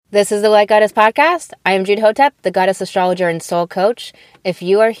This is the Light Goddess Podcast. I am Jude Hotep, the goddess astrologer and soul coach. If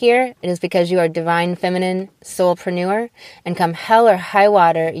you are here, it is because you are divine feminine soulpreneur, and come hell or high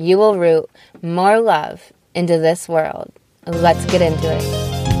water, you will root more love into this world. Let's get into it.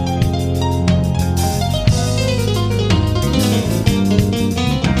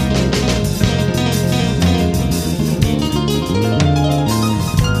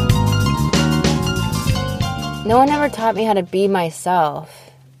 No one ever taught me how to be myself.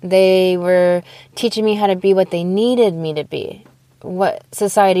 They were teaching me how to be what they needed me to be, what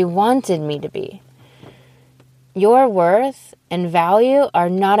society wanted me to be. Your worth and value are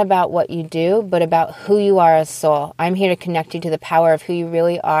not about what you do, but about who you are as soul. I'm here to connect you to the power of who you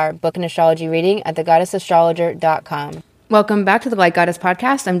really are. Book an astrology reading at thegoddessastrologer.com. Welcome back to the Light Goddess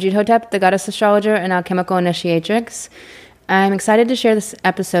Podcast. I'm Jude Hotep, the goddess astrologer and alchemical initiatrix. I'm excited to share this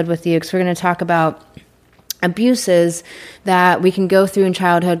episode with you because we're going to talk about abuses that we can go through in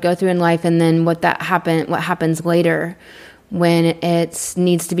childhood, go through in life, and then what happens later when it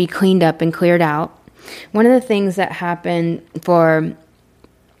needs to be cleaned up and cleared out. One of the things that happened for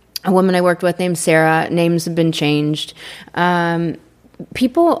a woman I worked with named Sarah, names have been changed.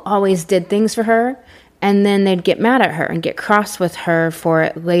 People always did things for her, and then they'd get mad at her and get cross with her for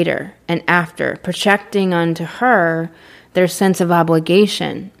it later and after, projecting onto her their sense of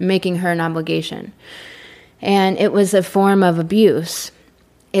obligation, making her an obligation. And it was a form of abuse.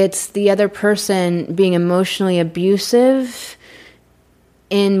 It's the other person being emotionally abusive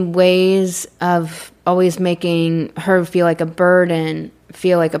in ways of always making her feel like a burden,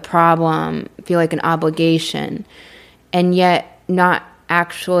 feel like a problem, feel like an obligation, and yet not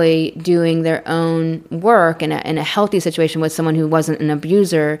actually doing their own work in a healthy situation with someone who wasn't an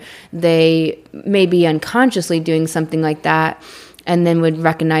abuser. They may be unconsciously doing something like that, and then would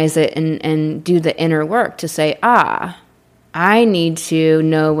recognize it and do the inner work to say, I need to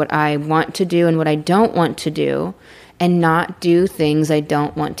know what I want to do and what I don't want to do, and not do things I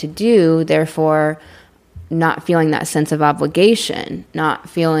don't want to do, therefore not feeling that sense of obligation, not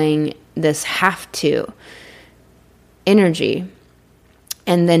feeling this have to energy,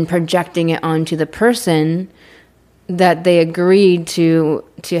 and then projecting it onto the person that they agreed to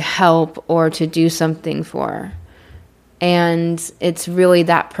help or to do something for. And it's really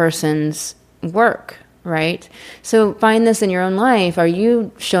that person's work, right? So find this in your own life. Are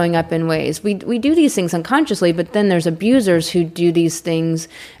you showing up in ways? We do these things unconsciously, but then there's abusers who do these things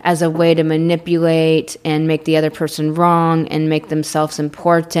as a way to manipulate and make the other person wrong and make themselves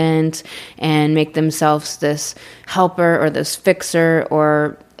important and make themselves this helper or this fixer,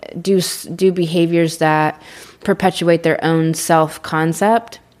 or do behaviors that perpetuate their own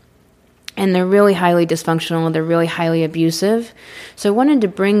self-concept. And they're really highly dysfunctional. They're really highly abusive. So I wanted to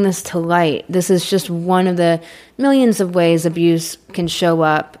bring this to light. This is just one of the millions of ways abuse can show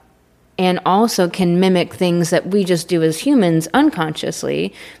up, and also can mimic things that we just do as humans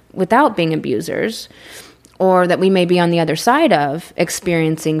unconsciously without being abusers, or that we may be on the other side of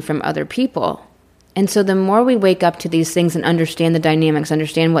experiencing from other people. And so the more we wake up to these things and understand the dynamics,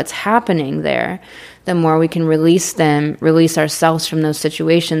 understand what's happening there, the more we can release them, release ourselves from those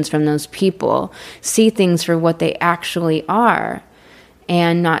situations, from those people, see things for what they actually are,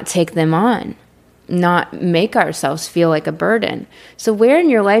 and not take them on, not make ourselves feel like a burden. So where in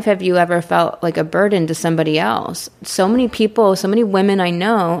your life have you ever felt like a burden to somebody else? So many people, so many women I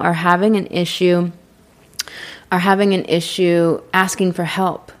know are having an issue asking for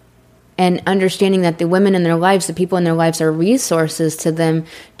help. And understanding that the women in their lives, the people in their lives, are resources to them,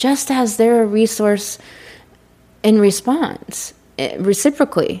 just as they're a resource in response,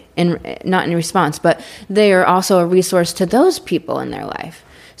 reciprocally, not in response, but they are also a resource to those people in their life.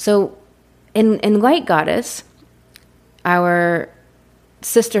 So in Light Goddess, our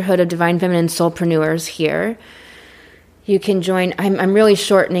sisterhood of divine feminine soulpreneurs here, you can join. I'm really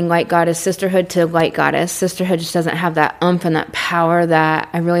shortening Light Goddess Sisterhood to Light Goddess. Sisterhood just doesn't have that oomph and that power that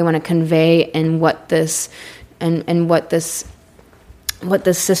I really want to convey in what this what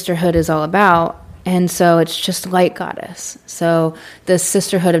this sisterhood is all about. And so it's just Light Goddess. So the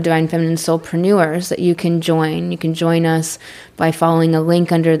sisterhood of divine feminine soulpreneurs that you can join. You can join us by following a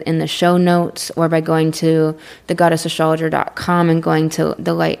link in the show notes, or by going to thegoddessastrologer.com and going to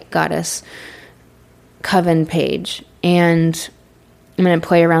the Light Goddess Coven page. And I'm going to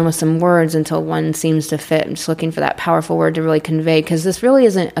play around with some words until one seems to fit. I'm just looking for that powerful word to really convey, because this really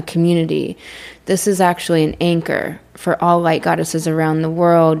isn't a community. This is actually an anchor for all light goddesses around the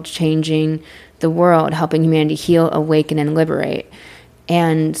world, changing the world, helping humanity heal, awaken, and liberate.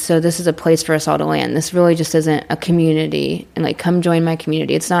 And so this is a place for us all to land. This really just isn't a community and like, come join my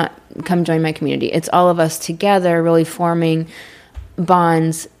community. It's not come join my community. It's all of us together really forming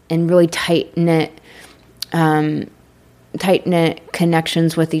bonds and really tight-knit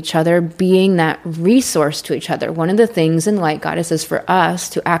connections with each other, being that resource to each other. One of the things in Light Goddess is for us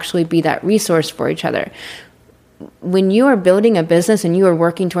to actually be that resource for each other. When you are building a business and you are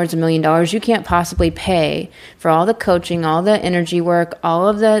working towards $1 million, you can't possibly pay for all the coaching, all the energy work, all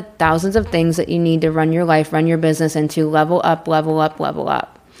of the thousands of things that you need to run your life, run your business, and to level up.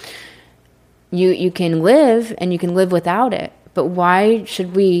 You can live, and you can live without it. But why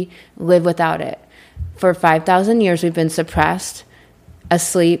should we live without it? For 5,000 years, we've been suppressed,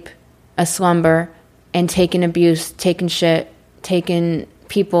 asleep, a slumber, and taking abuse, taking shit, taking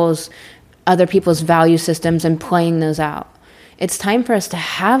other people's value systems and playing those out. It's time for us to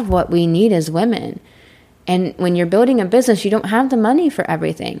have what we need as women. And when you're building a business, you don't have the money for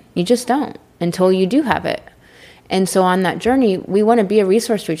everything. You just don't until you do have it. And so on that journey, we want to be a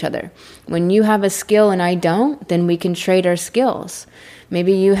resource to each other. When you have a skill and I don't, then we can trade our skills.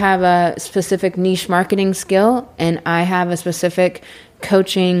 Maybe you have a specific niche marketing skill and I have a specific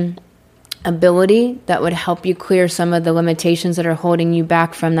coaching ability that would help you clear some of the limitations that are holding you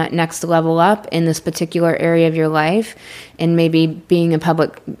back from that next level up in this particular area of your life. And maybe being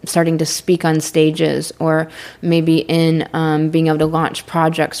starting to speak on stages, or maybe in being able to launch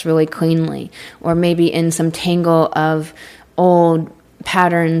projects really cleanly, or maybe in some tangle of old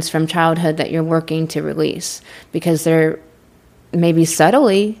patterns from childhood that you're working to release because they're maybe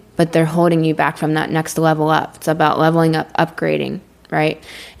subtly, but they're holding you back from that next level up. It's about leveling up, upgrading, right?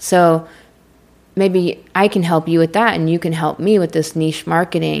 So maybe I can help you with that, and you can help me with this niche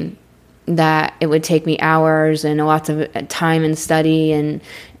marketing that it would take me hours and lots of time and study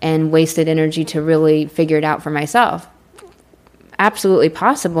and wasted energy to really figure it out for myself. Absolutely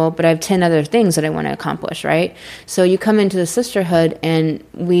possible, but I have 10 other things that I want to accomplish, right? So you come into the sisterhood and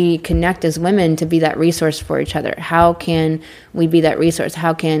we connect as women to be that resource for each other. How can we be that resource?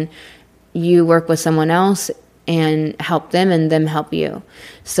 How can you work with someone else and help them and them help you?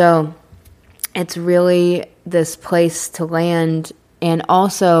 So it's really this place to land. And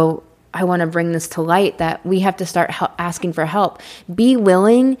also, I want to bring this to light that we have to start asking for help. Be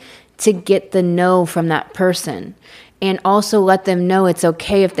willing to get the no from that person. And also let them know it's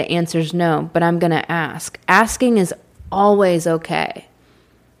okay if the answer's no, but I'm going to ask. Asking is always okay.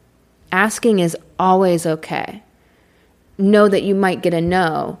 Asking is always okay. Know that you might get a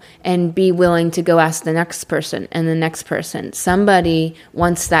no and be willing to go ask the next person and the next person. Somebody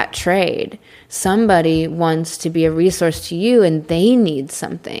wants that trade. Somebody wants to be a resource to you and they need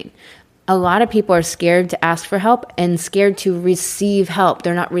something. A lot of people are scared to ask for help and scared to receive help.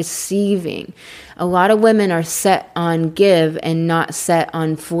 They're not receiving. A lot of women are set on give and not set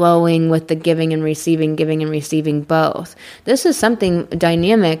on flowing with the giving and receiving both. This is something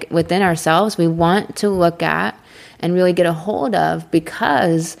dynamic within ourselves we want to look at and really get a hold of,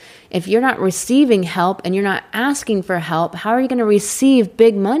 because if you're not receiving help and you're not asking for help, how are you going to receive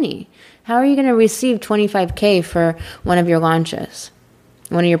big money? How are you going to receive $25,000 for one of your launches,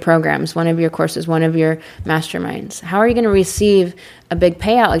 one of your programs, one of your courses, one of your masterminds? How are you going to receive a big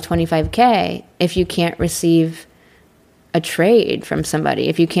payout like $25,000 if you can't receive a trade from somebody,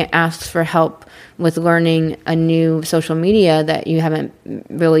 if you can't ask for help with learning a new social media that you haven't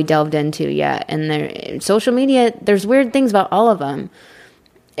really delved into yet? And social media, there's weird things about all of them.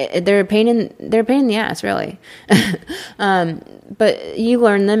 They're a pain in the ass, really. But you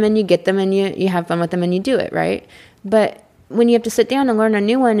learn them and you get them and you have fun with them and you do it, right? But when you have to sit down and learn a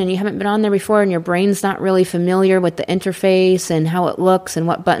new one and you haven't been on there before and your brain's not really familiar with the interface and how it looks and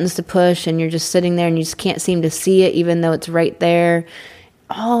what buttons to push, and you're just sitting there and you just can't seem to see it even though it's right there.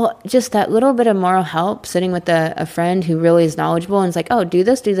 Just that little bit of moral help, sitting with a friend who really is knowledgeable and is like, oh, do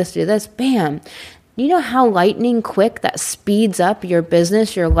this, bam. You know how lightning quick that speeds up your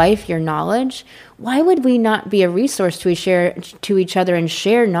business, your life, your knowledge? Why would we not be a resource to each other and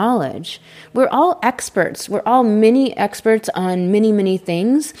share knowledge? We're all experts. We're all mini experts on many, many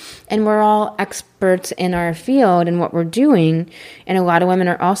things, and we're all experts in our field and what we're doing. And a lot of women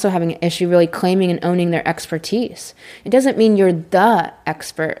are also having an issue really claiming and owning their expertise. It doesn't mean you're the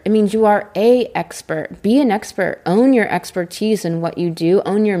expert. It means you are a expert. Be an expert. Own your expertise in what you do.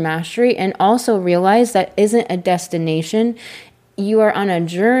 Own your mastery, and also realize that isn't a destination. You are on a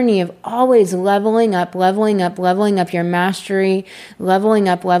journey of always leveling up your mastery, leveling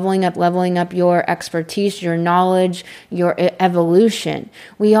up your expertise, your knowledge, your evolution.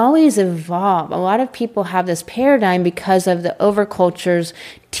 We always evolve. A lot of people have this paradigm because of the overculture's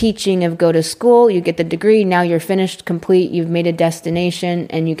teaching of go to school, you get the degree, now you're finished, complete, you've made a destination,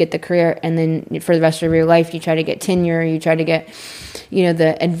 and you get the career, and then for the rest of your life, you try to get tenure, you try to get,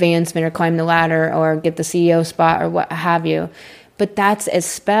 the advancement or climb the ladder or get the CEO spot or what have you. But that's a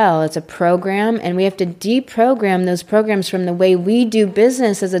spell, it's a program, and we have to deprogram those programs from the way we do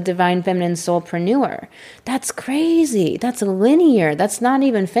business as a divine feminine soulpreneur. That's crazy. That's linear. That's not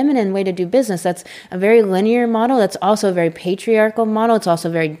even feminine way to do business. That's a very linear model. That's also a very patriarchal model. It's also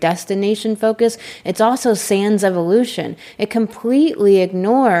very destination focused. It's also sans evolution. It completely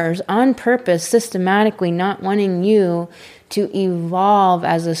ignores on purpose, systematically not wanting you to evolve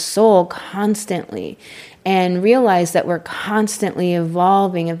as a soul constantly. And realize that we're constantly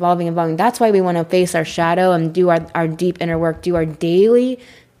evolving. That's why we want to face our shadow and do our deep inner work, do our daily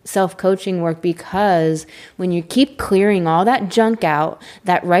self-coaching work, because when you keep clearing all that junk out,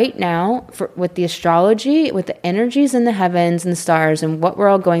 that right now, with the astrology, with the energies in the heavens and the stars and what we're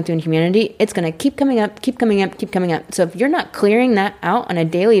all going through in humanity, it's going to keep coming up. So if you're not clearing that out on a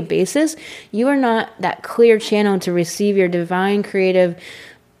daily basis, you are not that clear channel to receive your divine creative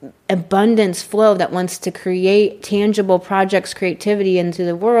abundance flow that wants to create tangible projects, creativity into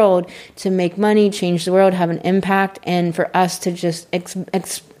the world, to make money, change the world, have an impact, and for us to just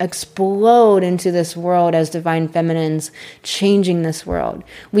explode into this world as divine feminines, changing this world.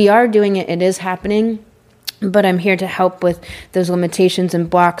 We are doing it. It is happening, but I'm here to help with those limitations and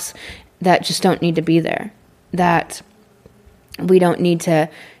blocks that just don't need to be there, that we don't need to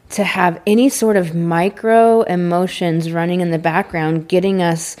have any sort of micro emotions running in the background, getting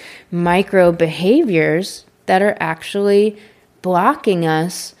us micro behaviors that are actually blocking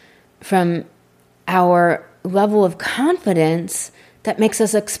us from our level of confidence that makes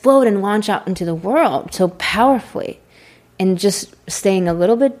us explode and launch out into the world so powerfully. And just staying a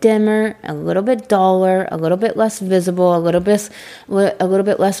little bit dimmer, a little bit duller, a little bit less visible, a little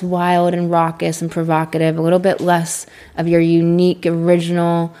bit less wild and raucous and provocative, a little bit less of your unique,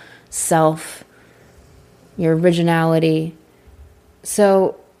 original self, your originality.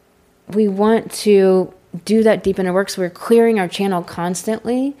 So we want to do that deep inner work. So we're clearing our channel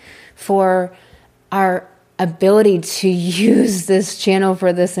constantly for our ability to use this channel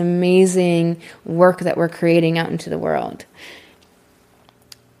for this amazing work that we're creating out into the world.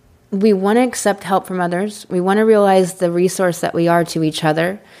 We want to accept help from others. We want to realize the resource that we are to each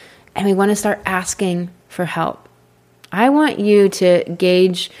other. And we want to start asking for help. I want you to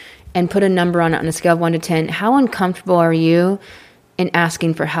gauge and put a number on it on a scale of 1 to 10. How uncomfortable are you in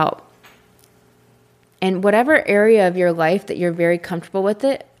asking for help? And whatever area of your life that you're very comfortable with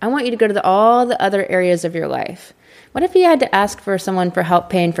it, I want you to go to all the other areas of your life. What if you had to ask for someone for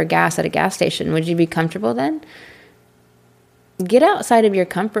help paying for gas at a gas station? Would you be comfortable then? Get outside of your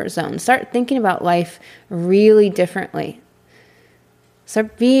comfort zone. Start thinking about life really differently.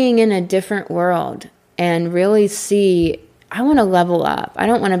 Start being in a different world and really see, I want to level up. I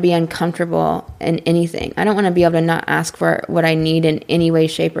don't want to be uncomfortable in anything. I don't want to be able to not ask for what I need in any way,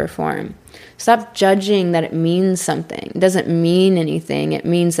 shape, or form. Stop judging that it means something. It doesn't mean anything. It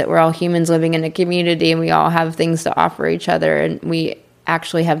means that we're all humans living in a community and we all have things to offer each other, and we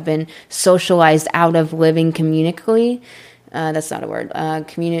actually have been socialized out of living communically. That's not a word.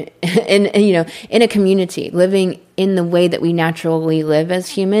 In a community, living in the way that we naturally live as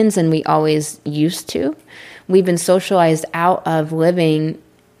humans, and we always used to. We've been socialized out of living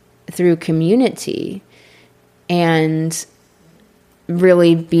through community and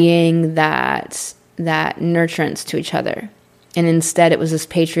really being that nurturance to each other. And instead it was this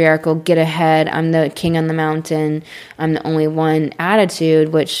patriarchal, get ahead, I'm the king on the mountain, I'm the only one attitude,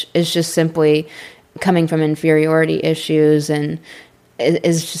 which is just simply coming from inferiority issues and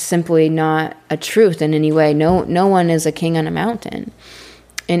is just simply not a truth in any way. No one is a king on a mountain.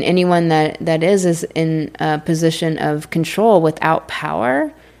 And anyone that is in a position of control without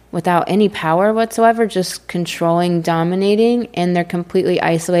power, without any power whatsoever, just controlling, dominating, and they're completely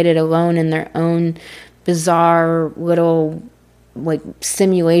isolated, alone in their own bizarre little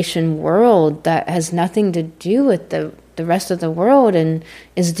simulation world that has nothing to do with the rest of the world and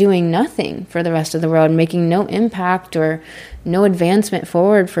is doing nothing for the rest of the world, making no impact or no advancement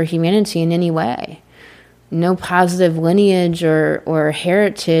forward for humanity in any way. No positive lineage or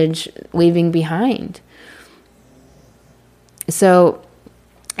heritage leaving behind. So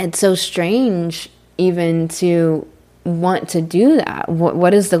it's so strange even to want to do that.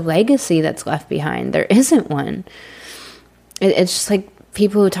 What is the legacy that's left behind? There isn't one. It's just like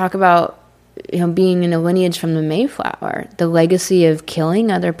people who talk about being in a lineage from the Mayflower, the legacy of killing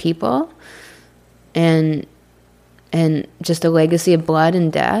other people and just a legacy of blood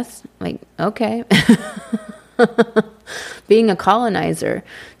and death. Okay. Being a colonizer,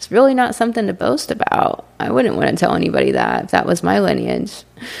 it's really not something to boast about. I wouldn't want to tell anybody that if that was my lineage.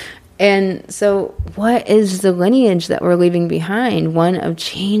 And so what is the lineage that we're leaving behind? One of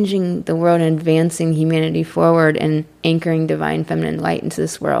changing the world and advancing humanity forward and anchoring divine feminine light into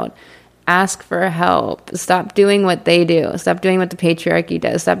this world. Ask for help. Stop doing what they do. Stop doing what the patriarchy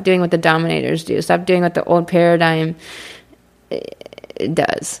does. Stop doing what the dominators do. Stop doing what the old paradigm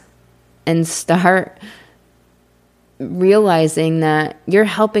does. And start realizing that you're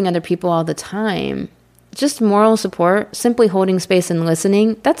helping other people all the time. Just moral support, simply holding space and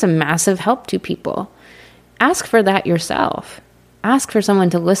listening, that's a massive help to people. Ask for that yourself. Ask for someone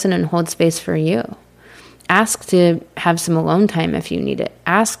to listen and hold space for you. Ask to have some alone time if you need it.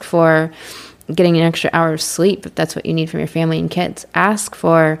 Ask for getting an extra hour of sleep if that's what you need from your family and kids. Ask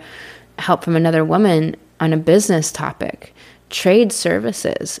for help from another woman on a business topic. Trade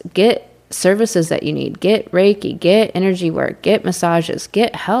services. Get services that you need. Get Reiki. Get energy work. Get massages.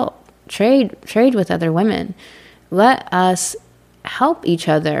 Get help. Trade with other women. Let us help each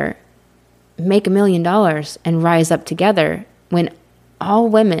other make $1 million and rise up together. When all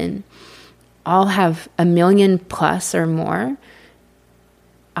women all have $1 million plus or more,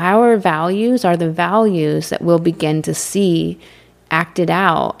 our values are the values that we'll begin to see acted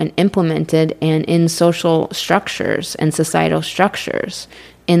out and implemented and in social structures and societal structures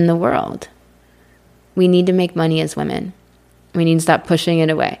in the world. We need to make money as women. We need to stop pushing it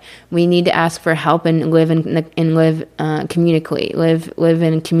away. We need to ask for help and live communically, live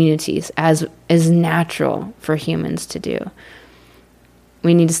in communities as is natural for humans to do.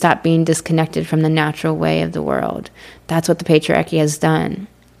 We need to stop being disconnected from the natural way of the world. That's what the patriarchy has done.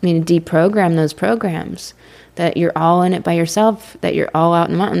 We need to deprogram those programs, that you're all in it by yourself, that you're all out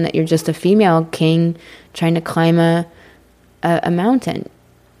in the mountain, that you're just a female king trying to climb a mountain.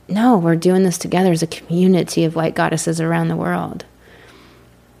 No, we're doing this together as a community of white goddesses around the world.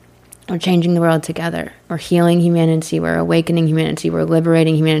 We're changing the world together. We're healing humanity. We're awakening humanity. We're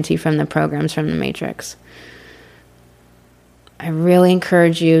liberating humanity from the programs from the Matrix. I really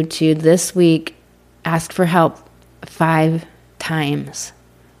encourage you to this week ask for help 5 times.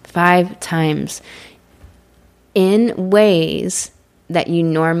 5 times. In ways that you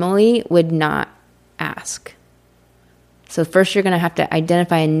normally would not ask. So first you're going to have to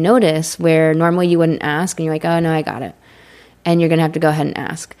identify and notice where normally you wouldn't ask, and you're like, oh no, I got it. And you're going to have to go ahead and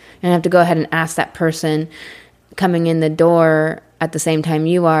ask. You're going to have to go ahead and ask that person coming in the door at the same time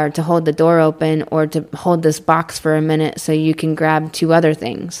you are to hold the door open, or to hold this box for a minute so you can grab 2 other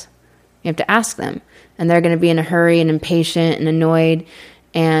things. You have to ask them. And they're going to be in a hurry and impatient and annoyed,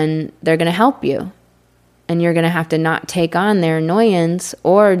 and they're going to help you. And you're going to have to not take on their annoyance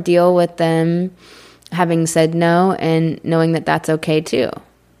or deal with them having said no and knowing that that's okay too.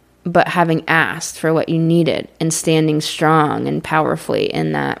 But having asked for what you needed and standing strong and powerfully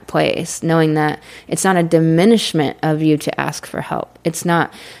in that place, knowing that it's not a diminishment of you to ask for help. It's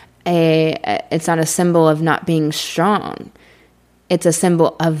not a symbol of not being strong. It's a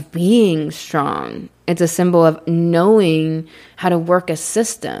symbol of being strong. It's a symbol of knowing how to work a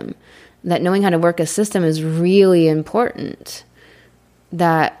system. That knowing how to work a system is really important.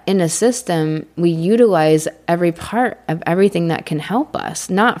 That in a system, we utilize every part of everything that can help us,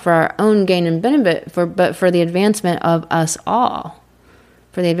 not for our own gain and benefit, but for the advancement of us all.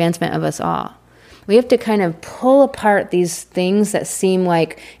 For the advancement of us all. We have to kind of pull apart these things that seem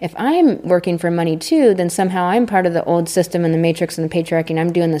like, if I'm working for money too, then somehow I'm part of the old system and the matrix and the patriarchy, and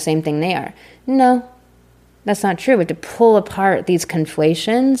I'm doing the same thing they are. No, that's not true. We have to pull apart these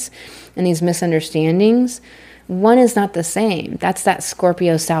conflations and these misunderstandings. One is not the same. That's that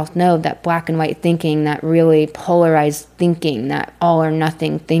Scorpio South Node, that black and white thinking, that really polarized thinking, that all or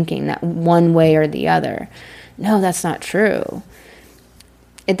nothing thinking, that one way or the other. No, that's not true.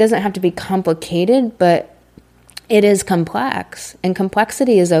 It doesn't have to be complicated, but it is complex. And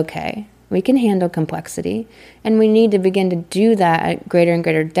complexity is okay. We can handle complexity. And we need to begin to do that at greater and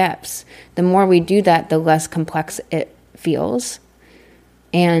greater depths. The more we do that, the less complex it feels.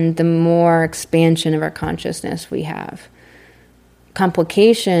 And the more expansion of our consciousness we have.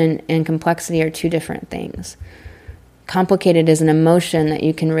 Complication and complexity are 2 different things. Complicated is an emotion that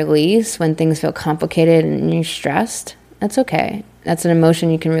you can release when things feel complicated and you're stressed. That's okay. That's an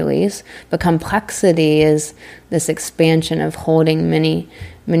emotion you can release. But complexity is this expansion of holding many,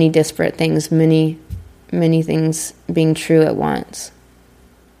 many disparate things, many, many things being true at once.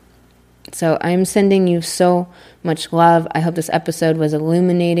 So I'm sending you so much love. I hope this episode was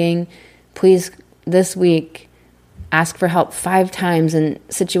illuminating. Please, this week, ask for help 5 times in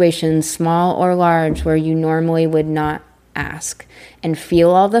situations, small or large, where you normally would not ask. And feel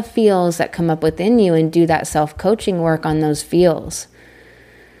all the feels that come up within you, and do that self-coaching work on those feels.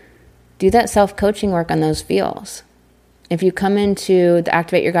 Do that self-coaching work on those feels. If you come into the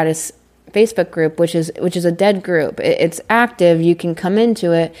Activate Your Goddess Facebook group, which is a dead group, it's active. You can come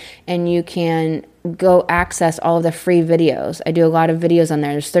into it and you can go access all of the free videos. I do a lot of videos on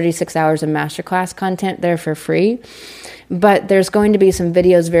there. There's 36 hours of masterclass content there for free. But there's going to be some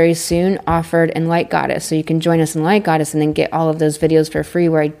videos very soon offered in Light Goddess. So you can join us in Light Goddess and then get all of those videos for free,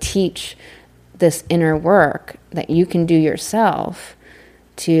 where I teach this inner work that you can do yourself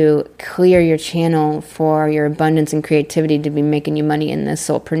to clear your channel for your abundance and creativity to be making you money in this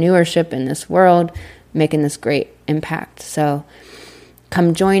soulpreneurship, in this world, making this great impact. So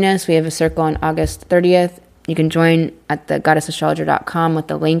come join us. We have a circle on August 30th. You can join at the goddessastrologer.com with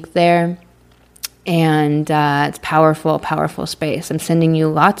the link there. And it's powerful, powerful space. I'm sending you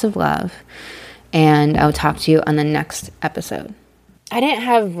lots of love, and I'll talk to you on the next episode. I didn't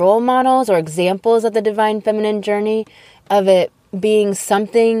have role models or examples of the divine feminine journey, of it being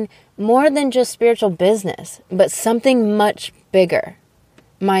something more than just spiritual business, but something much bigger.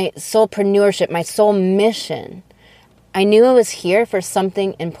 My soulpreneurship, my soul mission. I knew I was here for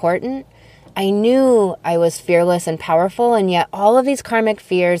something important. I knew I was fearless and powerful, and yet all of these karmic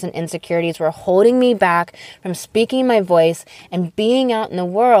fears and insecurities were holding me back from speaking my voice and being out in the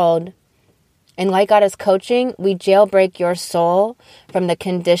world. In Light Goddess Coaching, we jailbreak your soul from the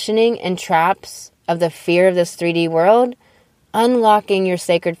conditioning and traps of the fear of this 3D world, unlocking your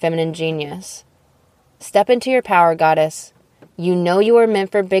sacred feminine genius. Step into your power, goddess. You know you are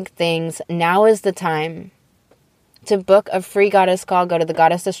meant for big things. Now is the time. To book a free goddess call, go to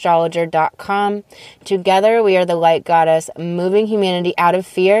thegoddessastrologer.com. Together, we are the Light Goddess, moving humanity out of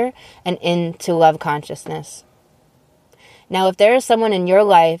fear and into love consciousness. Now, if there is someone in your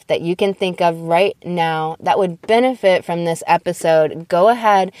life that you can think of right now that would benefit from this episode, go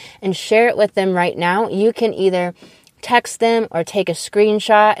ahead and share it with them right now. You can either text them or take a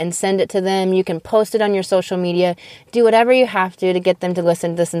screenshot and send it to them. You can post it on your social media. Do whatever you have to get them to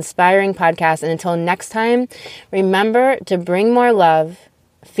listen to this inspiring podcast. And until next time, remember to bring more love,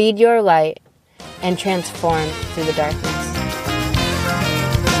 feed your light, and transform through the darkness.